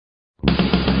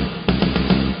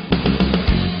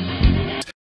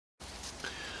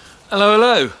Hello,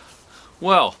 hello.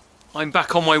 Well, I'm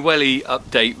back on my Wellie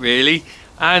update really,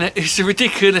 and it's a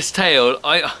ridiculous tale.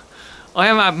 I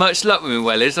haven't had much luck with my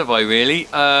wellies, have I really?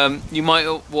 You might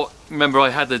remember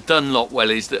I had the Dunlop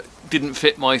wellies that didn't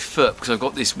fit my foot because I've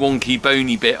got this wonky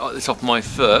bony bit at the top of my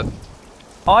foot.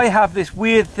 I have this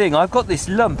weird thing, I've got this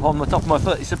lump on the top of my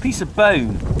foot, it's a piece of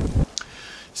bone.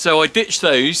 So I ditched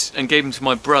those and gave them to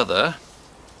my brother.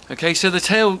 Okay, so the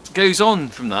tale goes on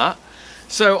from that.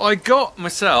 So I got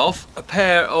myself a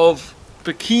pair of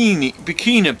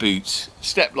bikini boots,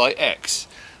 Step Light X.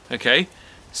 Okay,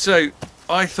 so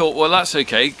I thought, well, that's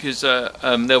okay because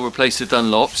they'll replace the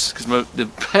Dunlops, because the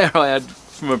pair I had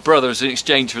from my brother as an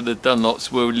exchange for the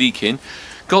Dunlops were leaking.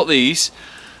 Got these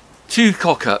two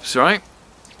cock-ups, right?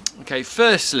 Okay,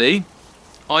 firstly,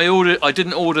 I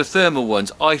didn't order thermal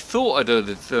ones. I thought I'd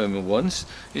ordered thermal ones.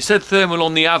 It said thermal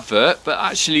on the advert, but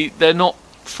actually they're not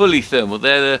fully thermal.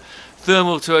 They're the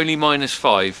thermal to only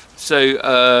 -5. So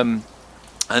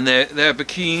and they're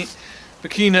bikini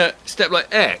Step Light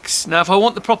X. Now if I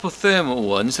want the proper thermal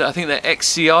ones, I think they're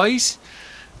XCIs.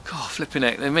 God, flipping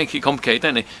heck, they make it complicated,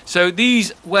 don't they? So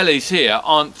these wellies here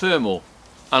aren't thermal,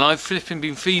 and I've flipping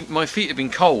my feet have been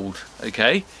cold.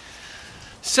 Okay.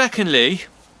 Secondly,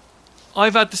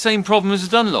 I've had the same problem as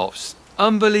the Dunlops.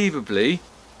 Unbelievably,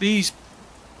 these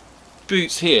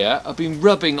boots here have been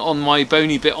rubbing on my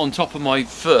bony bit on top of my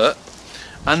foot,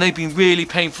 and they've been really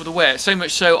painful to wear, so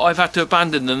much so I've had to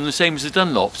abandon them, the same as the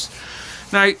Dunlops.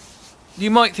 Now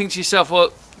you might think to yourself,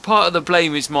 well, part of the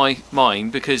blame is mine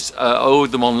because I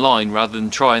ordered them online rather than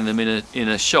trying them in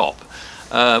a shop,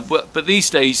 but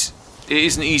these days it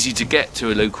isn't easy to get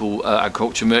to a local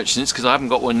agriculture merchants because I haven't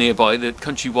got one nearby. The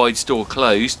countrywide store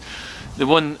closed.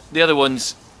 The other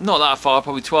one's not that far,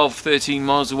 probably 12-13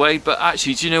 miles away, but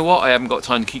actually, do you know what, I haven't got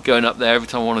time to keep going up there every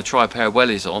time I want to try a pair of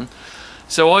wellies on.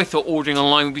 So I thought ordering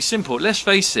online would be simple. Let's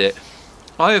face it,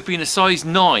 I have been a size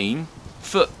 9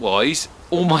 foot-wise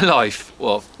all my life,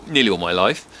 well, nearly all my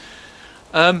life.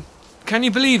 Can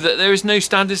you believe that there is no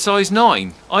standard size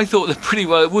 9? I thought that pretty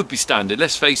well it would be standard.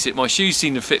 Let's face it, my shoes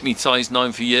seem to fit me size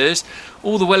 9 for years.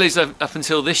 All the wellies up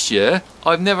until this year,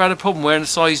 I've never had a problem wearing a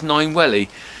size 9 wellie.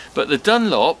 But the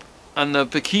Dunlop and the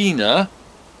bikini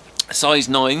size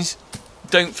 9s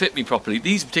don't fit me properly.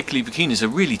 These particularly bikinis are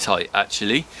really tight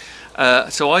actually.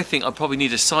 So I think I probably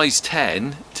need a size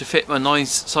 10 to fit my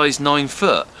size 9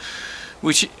 foot,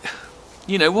 which,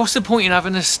 you know, what's the point in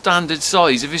having a standard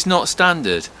size if it's not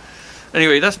standard?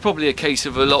 Anyway, that's probably a case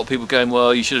of a lot of people going,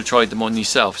 well, you should have tried them on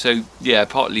yourself. So yeah,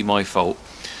 partly my fault.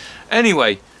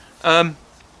 Anyway, to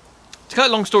cut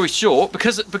a long story short,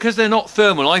 because they're not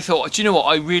thermal, I thought, do you know what,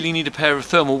 I really need a pair of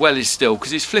thermal wellies still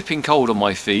because it's flipping cold on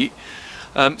my feet.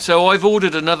 So I've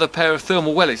ordered another pair of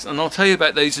thermal wellies, and I'll tell you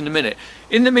about those in a minute.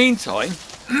 In the meantime,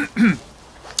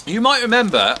 you might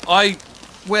remember I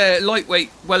wear lightweight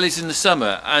wellies in the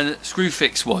summer and screw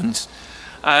fix ones,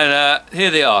 and here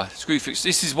they are, screw fix.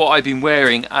 This is what I've been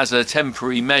wearing as a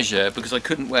temporary measure because I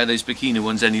couldn't wear those bikini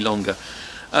ones any longer.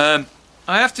 I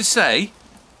have to say,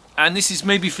 and this is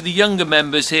maybe for the younger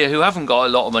members here who haven't got a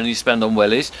lot of money to spend on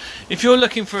wellies, if you're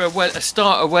looking for a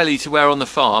starter wellie to wear on the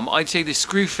farm, I'd say the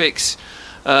screw fix.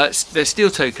 They're steel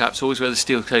toe caps, always wear the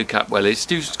steel toe cap wellies.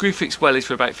 Screw fix wellies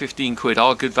for about 15 quid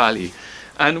are good value.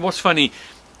 And what's funny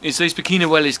is those bikini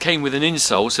wellies came with an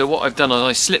insole, so what I've done is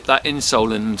I slipped that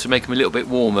insole in them to make them a little bit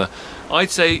warmer. I'd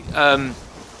say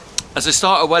as a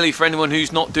starter wellie for anyone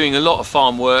who's not doing a lot of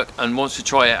farm work and wants to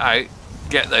try it out,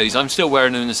 get those. I'm still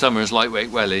wearing them in the summer as lightweight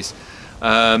wellies.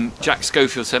 Jack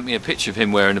Schofield sent me a picture of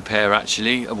him wearing a pair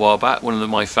actually a while back, one of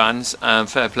my fans, and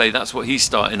fair play, that's what he's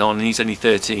starting on, and he's only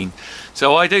 13,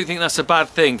 so I don't think that's a bad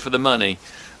thing for the money.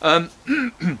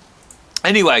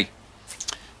 Anyway,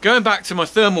 going back to my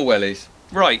thermal wellies,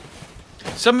 right,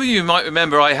 some of you might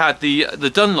remember I had the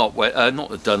Dunlop, not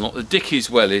the Dunlop, the Dickies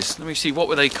wellies. Let me see, what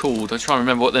were they called? I'm trying to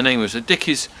remember what their name was. The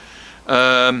Dickies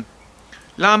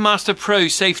Landmaster Pro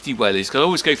safety wellies, because I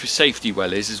always go for safety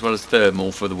wellies as well as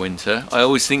thermal for the winter. I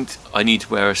always think I need to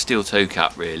wear a steel toe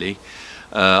cap really,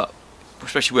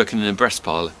 especially working in a breast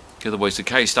pile, otherwise the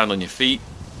cow stand on your feet,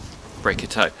 break a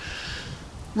toe.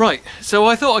 Right, so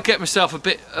I thought I'd get myself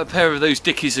a pair of those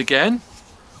Dickies again,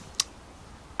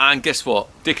 and guess what?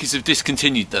 Dickies have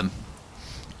discontinued them.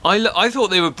 I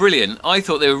thought they were brilliant. I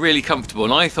thought they were really comfortable,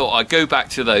 and I thought I'd go back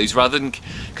to those rather than,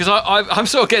 because I'm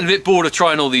sort of getting a bit bored of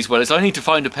trying all these wellies. I need to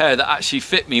find a pair that actually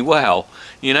fit me well,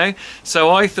 you know.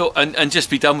 So I thought, and just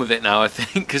be done with it now, I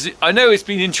think, because I know it's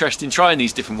been interesting trying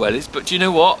these different wellies, but do you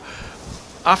know what?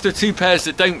 After 2 pairs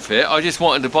that don't fit, I just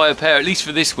wanted to buy a pair at least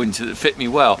for this winter that fit me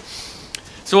well.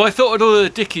 So I thought I'd order the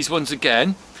Dickies ones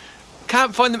again.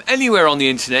 Can't find them anywhere on the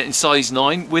internet in size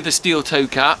 9 with a steel toe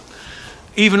cap.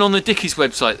 even on the Dickies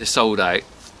website they're sold out.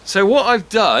 So what I've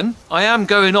done, I am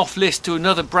going off list to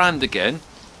another brand again.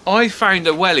 I found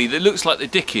a Wellie that looks like the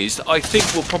Dickies that I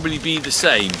think will probably be the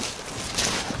same.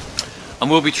 And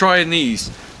we'll be trying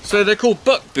these. So they're called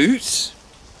Buckbootz.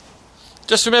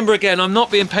 Just remember again, I'm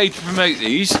not being paid to promote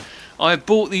these. I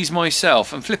bought these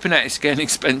myself and flipping out, it's getting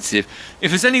expensive. If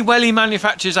there's any Wellie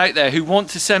manufacturers out there who want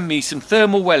to send me some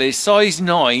thermal Wellies size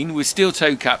 9 with steel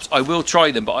toe caps, I will try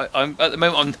them, but I'm at the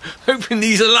moment I'm hoping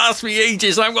these will last me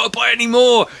ages. I haven't got to buy any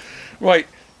more. Right,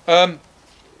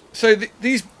 so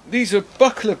these are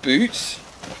buckler boots.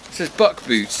 It says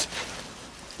Buckbootz.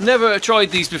 Never tried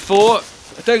these before.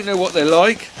 I don't know what they're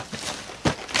like.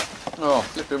 Oh,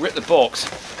 flip, I ripped the box.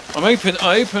 I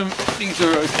open, these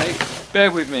are okay. Bear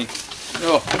with me.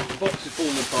 Oh, the box is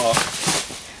falling apart.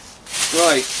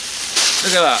 Right,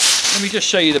 look at that. Let me just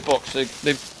show you the box.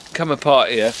 They've come apart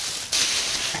here.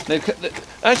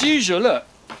 As usual, look.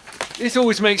 This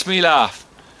always makes me laugh.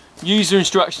 User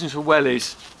instructions for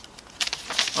Wellies.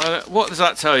 What does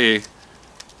that tell you?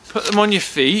 Put them on your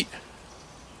feet.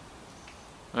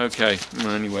 Okay,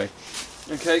 well, anyway.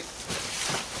 Okay.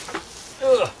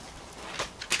 Ugh.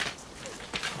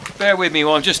 Bear with me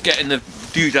while I'm just getting the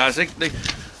doodads.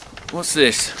 What's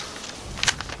this?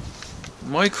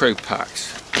 Micro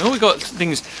packs. Oh, we got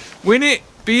things. Win it,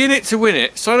 be in it to win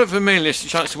it. Sign up for a mailing list, a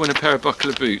chance to win a pair of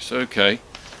buckler boots. Okay.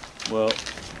 Well,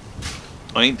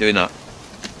 I ain't doing that.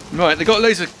 Right, they got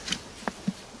loads of.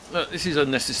 Look, this is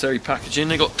unnecessary packaging.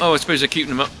 They got. Oh, I suppose they're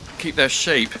keeping them up, keep their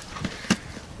shape.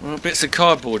 Well, bits of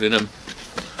cardboard in them.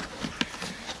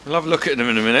 I'll have a look at them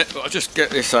in a minute, but I'll just get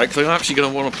this out because I'm actually going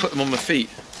to want to put them on my feet.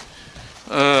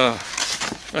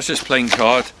 That's just plain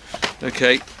card.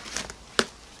 Okay.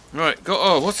 Right,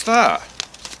 oh, what's that?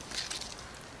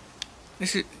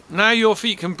 This is now your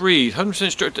feet can breathe.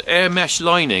 100% structured air mesh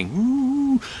lining.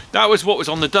 Ooh, that was what was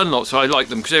on the Dunlop, so I like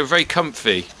them because they were very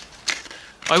comfy.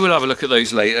 I will have a look at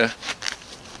those later.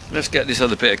 Let's get this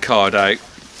other bit of card out.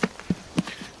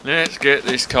 Let's get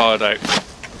this card out.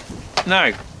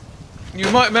 Now, you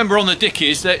might remember on the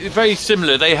Dickies, they're very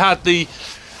similar. They had the.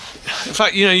 In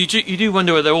fact, you know, you do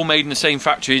wonder whether they're all made in the same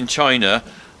factory in China.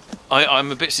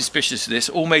 I'm a bit suspicious of this.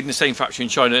 All made in the same factory in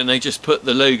China, and they just put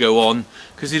the logo on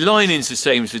because the lining's the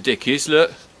same as the Dickies.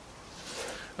 Look.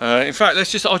 In fact,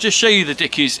 I'll just show you the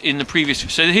Dickies in the previous.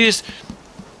 So here's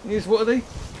what are they?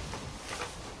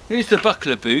 Here's the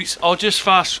buckler boots. I'll just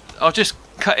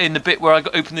cut in the bit where I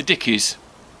open the Dickies.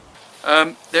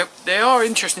 They are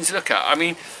interesting to look at. I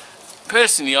mean,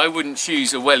 personally, I wouldn't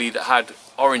choose a Wellie that had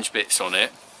orange bits on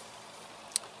it.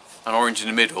 And orange in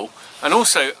the middle, and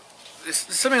also there's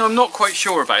something I'm not quite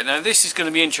sure about. Now this is going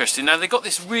to be interesting. Now they've got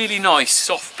this really nice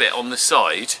soft bit on the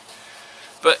side,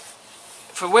 but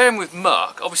for wearing with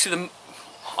muck, obviously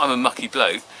I'm a mucky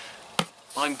bloke,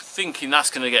 I'm thinking that's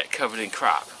going to get covered in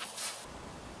crap.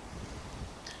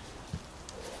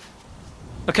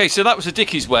 Okay, so that was a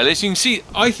Dickies Wellies. You can see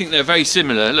I think they're very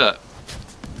similar. Look,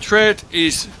 tread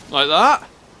is like that,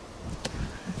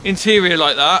 interior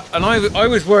like that, and I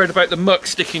was worried about the muck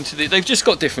sticking to they've just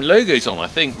got different logos on, I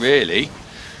think, really.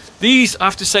 These, I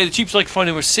have to say, the cheapest I could find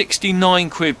them were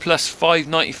 69 quid plus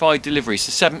 5.95 delivery,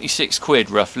 so 76 quid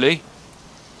roughly.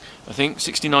 I think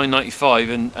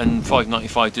 69.95 and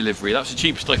 5.95 delivery. That's the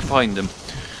cheapest I could find them,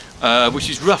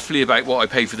 which is roughly about what I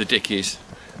paid for the Dickies.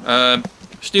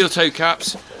 Steel toe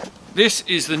caps. This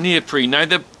is the neoprene. Now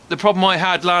the problem I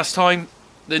had last time,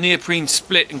 the neoprene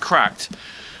split and cracked.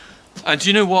 And do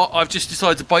you know what? I've just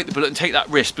decided to bite the bullet and take that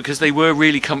risk because they were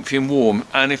really comfy and warm.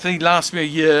 And if they last me a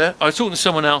year, I was talking to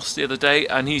someone else the other day,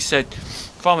 and he said,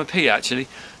 Farmer P actually,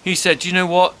 he said, do you know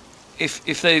what?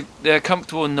 If they're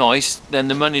comfortable and nice, then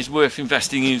the money's worth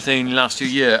investing in if they only last you a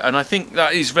year. And I think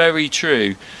that is very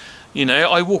true. You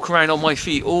know, I walk around on my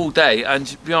feet all day, and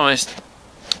to be honest,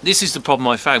 this is the problem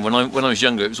I found when I was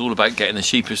younger. It was all about getting the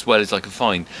cheapest wellies I could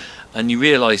find. And you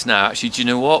realise now, actually, do you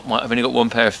know what? I've only got one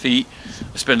pair of feet.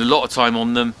 I spend a lot of time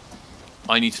on them.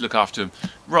 I need to look after them.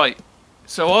 Right,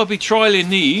 so I'll be trialling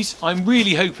these. I'm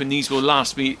really hoping these will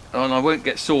last me and I won't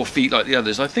get sore feet like the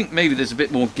others. I think maybe there's a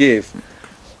bit more give.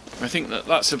 I think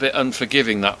that's a bit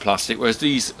unforgiving, that plastic, whereas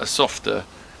these are softer.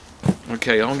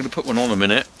 Okay, I'm going to put one on a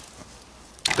minute.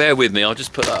 Bear with me, I'll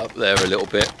just put that up there a little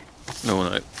bit.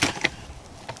 No.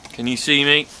 Can you see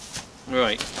me?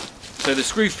 Right, so the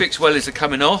screw fix wellies are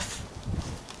coming off.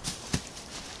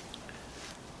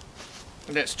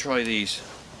 Let's try these.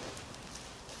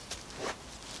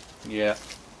 Yeah.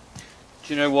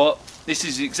 Do you know what? This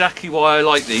is exactly why I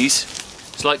like these.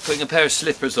 It's like putting a pair of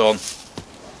slippers on.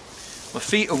 My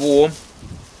feet are warm.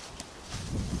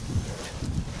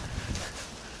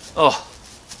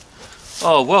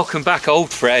 Oh, welcome back,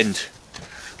 old friend.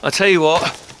 I tell you what,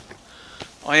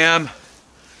 I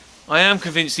am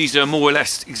convinced these are more or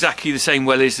less exactly the same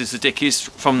wellies as the Dickies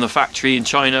from the factory in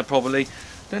China, probably.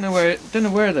 Don't know where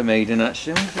they're made in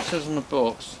actually. I wonder if it says on the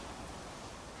box.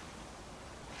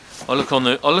 I'll look on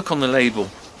the label.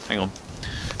 Hang on,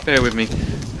 bear with me.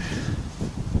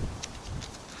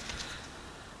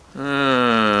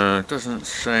 It doesn't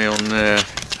say on there.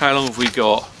 How long have we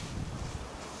got?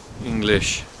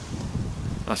 English.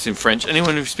 That's in French.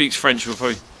 Anyone who speaks French will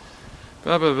probably.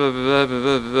 Water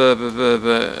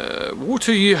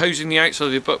hosing the outside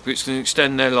of your buckbootz can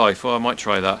extend their life. Well, I might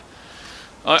try that.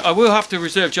 I will have to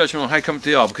reserve judgment on how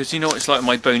comfy they are, because you know what it's like with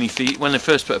my bony feet. When I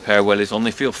first put a pair of wellies on, they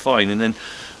feel fine, and then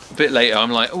a bit later I'm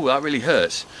like, oh, that really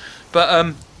hurts.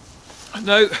 But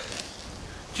no,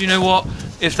 do you know what?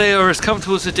 If they are as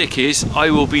comfortable as the Dickies,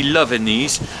 I will be loving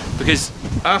these, because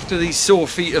after these sore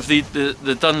feet of the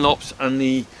Dunlops and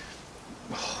the,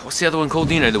 what's the other one called?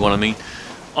 You know the one I mean.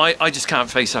 I just can't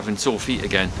face having sore feet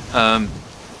again. And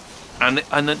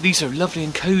these are lovely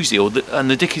and cosy, and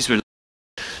the Dickies were.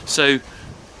 So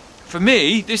for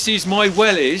me, this is my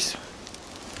wellies.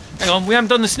 Hang on, we haven't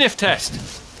done the sniff test.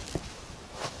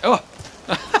 Oh,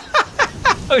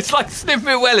 oh, it's like sniffing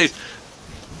wellies.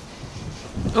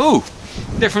 Oh,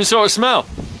 different sort of smell.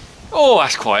 Oh,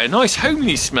 that's quite a nice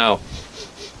homely smell.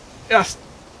 That's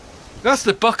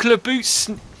the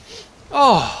Buckbootz.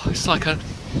 Oh, it's like a.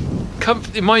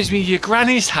 It reminds me of your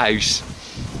granny's house.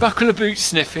 Buckbootz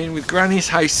sniffing with granny's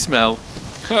house smell.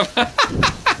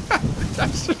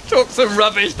 Talk some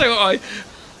rubbish, don't I?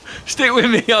 Stick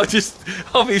with me.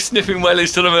 I'll be sniffing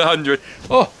wellies till I'm 100.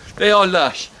 Oh, they are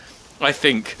lush, I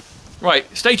think. Right,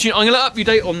 stay tuned. I'm going to up your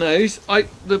date on those.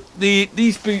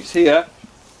 These boots here,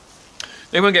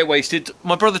 they won't get wasted.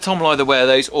 My brother Tom will either wear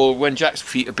those, or when Jack's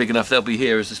feet are big enough, they'll be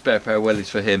here as a spare pair of wellies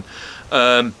for him.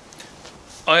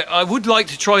 I would like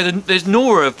to try there's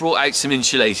Nora have brought out some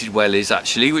insulated wellies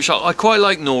actually, which I quite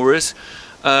like Nora's.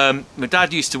 My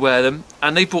dad used to wear them,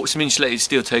 and they brought some insulated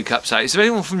steel toe caps out. Is there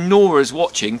anyone from Nora's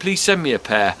watching? Please send me a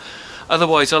pair.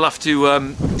 Otherwise I'll have to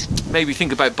maybe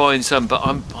think about buying some, but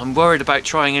I'm worried about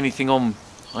trying anything on.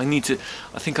 I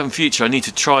think in future I need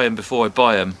to try them before I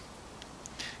buy them,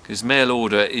 because mail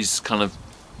order is kind of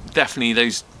definitely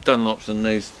those Dunlops and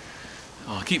those,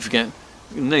 oh, I keep forgetting,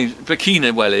 those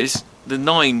Burkina wellies. The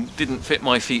 9 didn't fit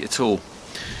my feet at all.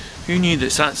 Who knew that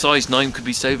size 9 could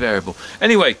be so variable?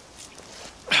 Anyway,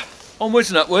 onwards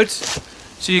and upwards.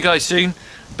 See you guys soon.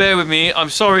 Bear with me.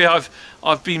 I'm sorry I've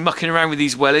been mucking around with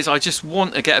these wellies. I just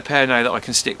want to get a pair now that I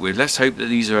can stick with. Let's hope that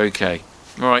these are okay.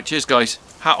 Alright, cheers guys.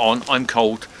 Hat on. I'm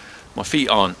cold. My feet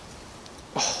aren't.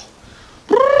 Oh.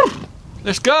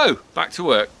 Let's go. Back to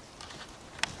work.